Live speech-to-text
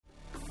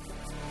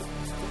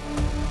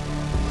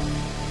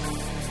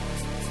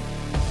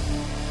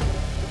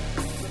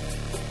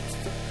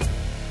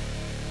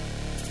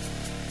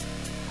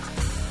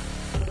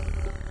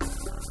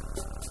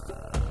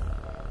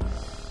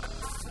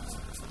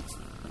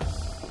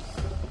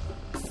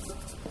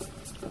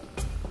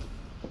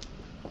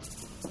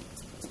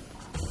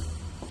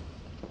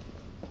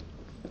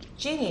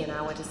Jeannie and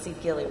I went to see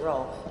Gilly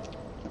Rolfe.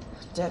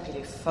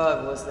 Deputy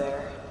Fugg was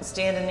there,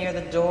 standing near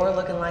the door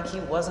looking like he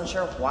wasn't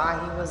sure why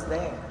he was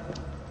there.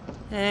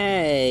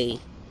 Hey,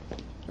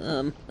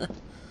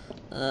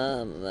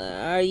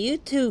 are you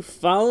two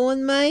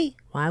following me?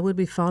 Why would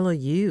we follow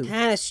you?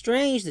 Kinda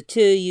strange the two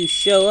of you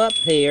show up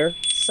here.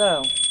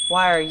 So,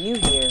 why are you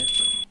here?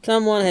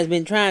 Someone has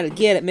been trying to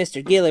get at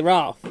Mr. Gilly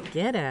Rolfe.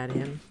 Get at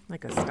him?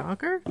 Like a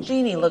stalker?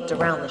 Jeannie looked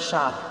around the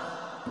shop.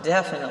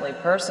 Definitely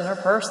person or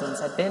persons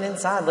had been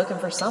inside looking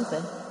for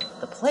something.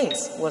 The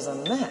place was a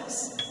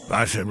mess.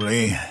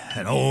 Possibly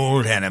an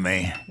old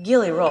enemy.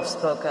 Gilly Rolfe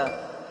spoke up.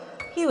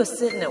 He was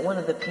sitting at one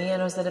of the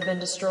pianos that had been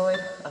destroyed.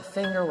 A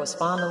finger was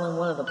fondling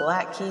one of the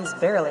black keys,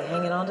 barely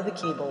hanging onto the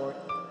keyboard.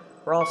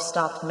 Rolfe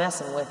stopped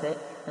messing with it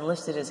and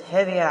lifted his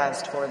heavy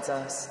eyes towards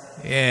us.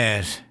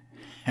 Yes.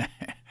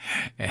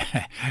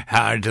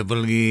 Hard to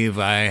believe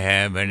I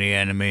have any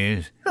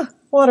enemies.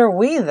 What are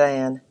we,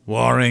 then?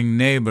 Warring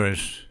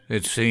neighbors,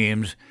 it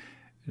seems.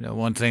 The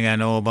one thing I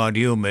know about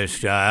you, Miss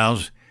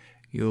Giles,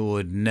 you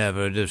would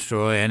never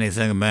destroy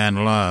anything a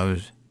man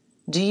loves.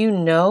 Do you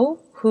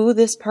know who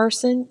this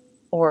person,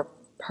 or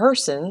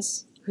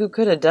persons, who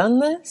could have done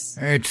this?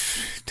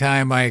 It's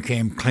time I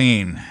came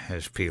clean,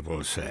 as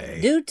people say.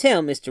 Do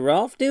tell, Mr.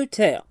 Rolfe, do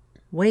tell.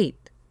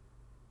 Wait.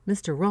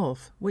 Mr.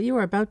 Rolfe, what you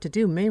are about to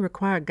do may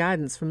require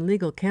guidance from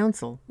legal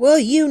counsel. Will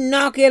you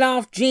knock it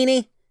off,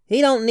 Jeannie? He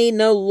don't need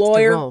no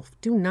lawyer. Mr. Rolfe,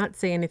 do not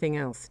say anything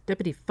else.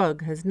 Deputy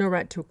Fugg has no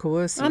right to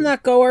coerce you. I'm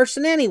not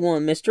coercing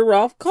anyone. Mr.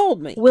 Rolfe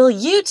called me. Will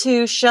you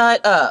two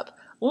shut up?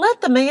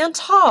 Let the man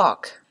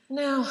talk.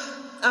 Now,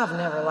 I've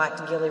never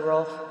liked Gilly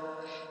Rolfe.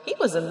 He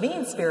was a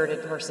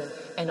mean-spirited person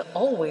and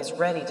always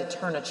ready to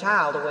turn a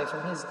child away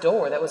from his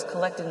door that was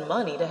collecting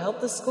money to help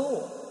the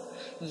school.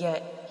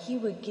 Yet, he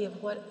would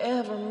give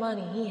whatever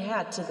money he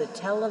had to the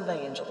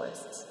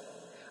televangelists.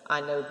 I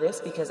know this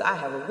because I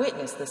have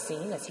witnessed the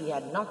scene as he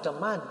had knocked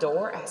on my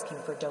door asking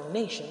for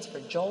donations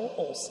for Joel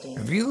Osteen.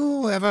 Have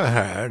you ever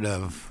heard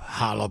of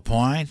Hollow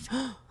Point?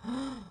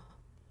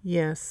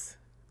 Yes.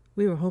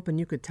 We were hoping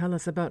you could tell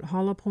us about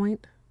Hollow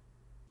Point.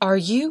 Are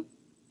you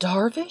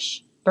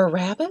Darvish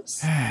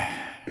Barabbas? I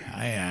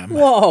am.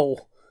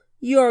 Whoa!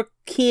 You're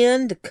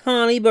kin to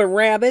Connie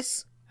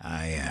Barabbas?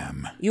 I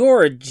am.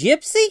 You're a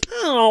gypsy?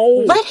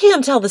 Oh! Let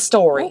him tell the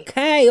story.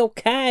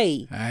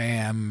 Okay. I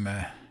am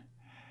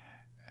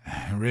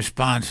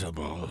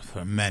responsible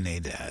for many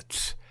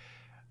deaths.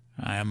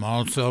 I am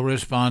also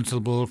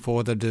responsible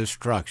for the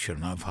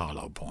destruction of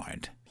Hollow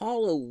Point.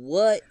 Hollow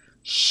what?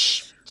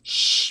 Shh.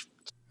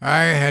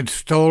 I had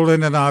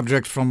stolen an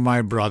object from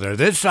my brother.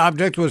 This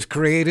object was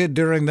created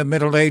during the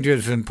Middle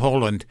Ages in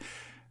Poland.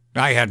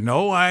 I had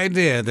no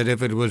idea that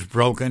if it was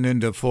broken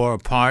into 4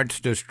 parts,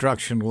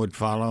 destruction would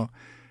follow.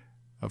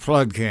 A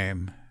flood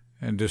came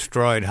and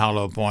destroyed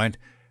Hollow Point.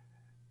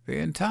 The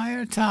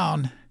entire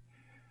town.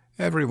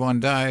 Everyone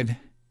died,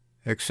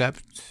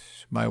 except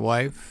my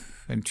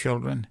wife and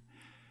children.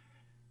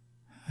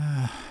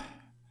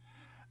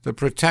 The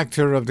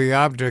protector of the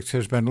object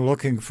has been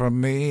looking for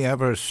me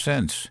ever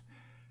since.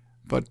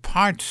 But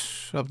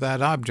parts of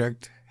that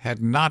object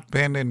had not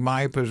been in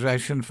my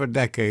possession for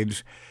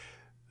decades,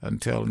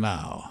 until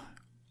now.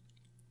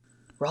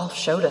 Rolfe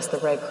showed us the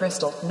red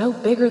crystal, no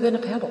bigger than a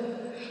pebble.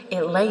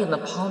 It lay in the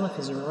palm of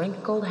his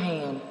wrinkled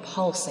hand,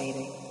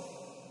 pulsating.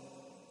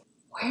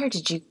 Where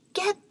did you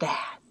get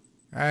that?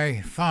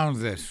 I found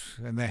this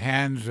in the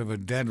hands of a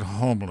dead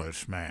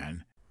homeless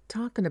man.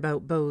 Talking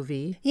about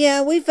Bovee.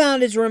 Yeah, we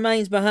found his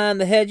remains behind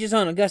the hedges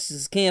on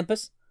Augustus'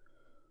 campus.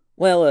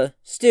 Well, a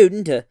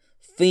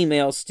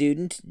female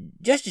student,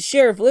 just as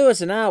Sheriff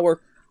Lewis and I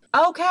were...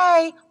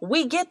 Okay,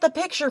 we get the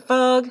picture,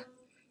 Fugg.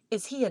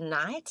 Is he a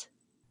knight?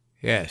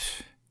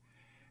 Yes,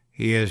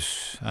 he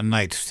is a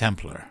Knights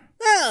Templar.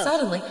 Oh.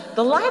 Suddenly,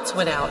 the lights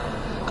went out.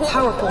 A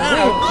powerful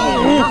wind came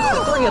and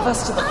knocked the 3 of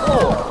us to the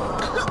floor.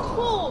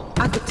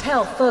 I could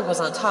tell Fugg was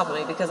on top of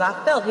me because I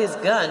felt his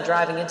gun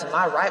driving into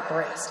my right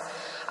breast.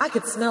 I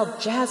could smell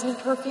jasmine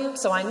perfume,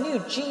 so I knew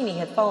Jeannie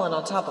had fallen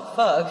on top of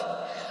Fugg.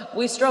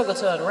 We struggled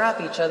to unwrap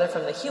each other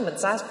from the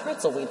human-sized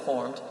pretzel we'd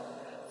formed.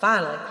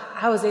 Finally,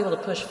 I was able to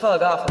push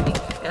Fugg off of me,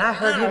 and I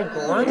heard him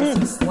grunt as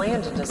he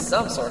slammed into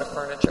some sort of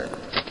furniture.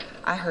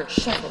 I heard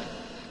shuffling,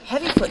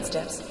 heavy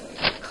footsteps,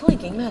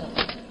 clinking metal.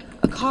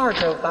 A car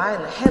drove by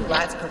and the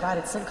headlights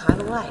provided some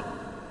kind of light.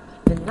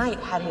 The knight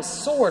had his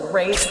sword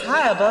raised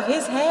high above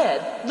his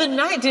head. The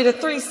knight did a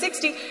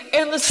 360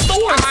 and the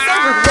sword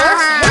severed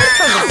Rolfe's head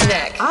from his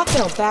neck. I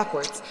fell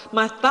backwards,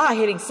 my thigh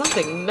hitting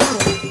something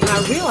metal, and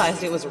I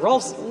realized it was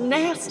Rolfe's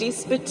nasty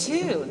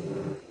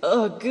spittoon.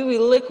 Gooey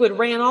liquid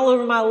ran all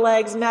over my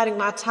legs, matting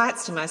my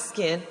tights to my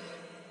skin.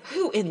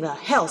 Who in the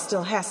hell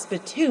still has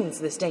spittoons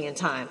this day and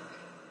time?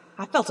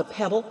 I felt a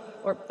pebble,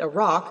 or a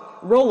rock,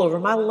 roll over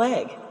my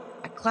leg.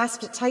 I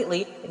clasped it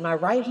tightly in my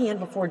right hand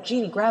before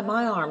Jeannie grabbed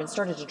my arm and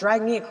started to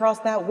drag me across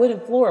that wooden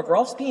floor of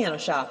Rolfe's piano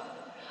shop.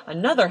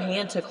 Another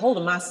hand took hold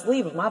of my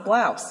sleeve of my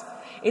blouse.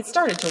 It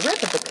started to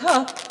rip at the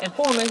cuff and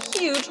form a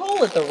huge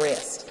hole at the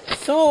wrist.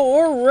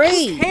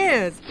 Sorry. Who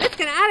cares? Let's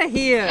get out of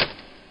here.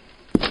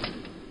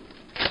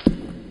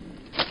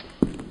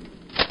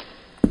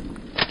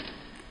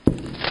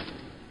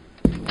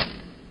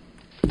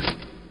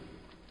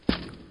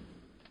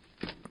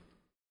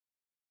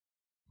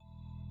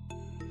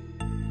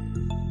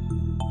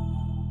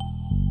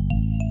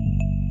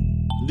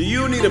 Do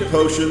you need a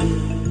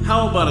potion?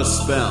 How about a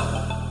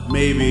spell?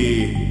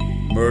 Maybe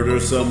murder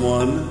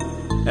someone?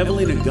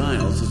 Evelina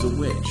Giles is a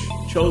witch,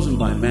 chosen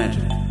by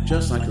magic,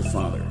 just like her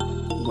father.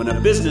 When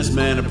a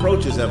businessman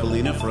approaches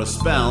Evelina for a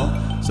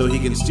spell so he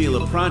can steal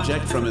a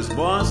project from his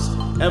boss,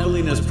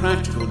 Evelina's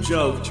practical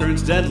joke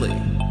turns deadly.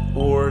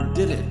 Or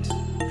did it?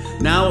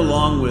 Now,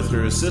 along with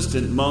her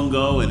assistant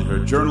Mungo and her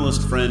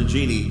journalist friend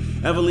Jeannie,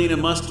 Evelina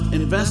must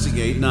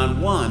investigate not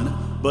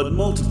one, but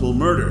multiple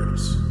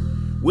murders.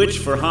 Witch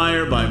for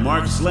Hire by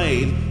Mark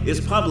Slade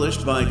is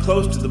published by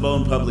Close to the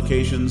Bone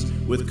Publications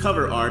with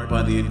cover art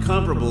by the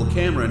incomparable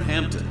Cameron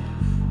Hampton.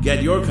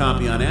 Get your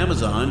copy on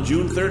Amazon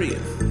June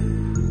 30th.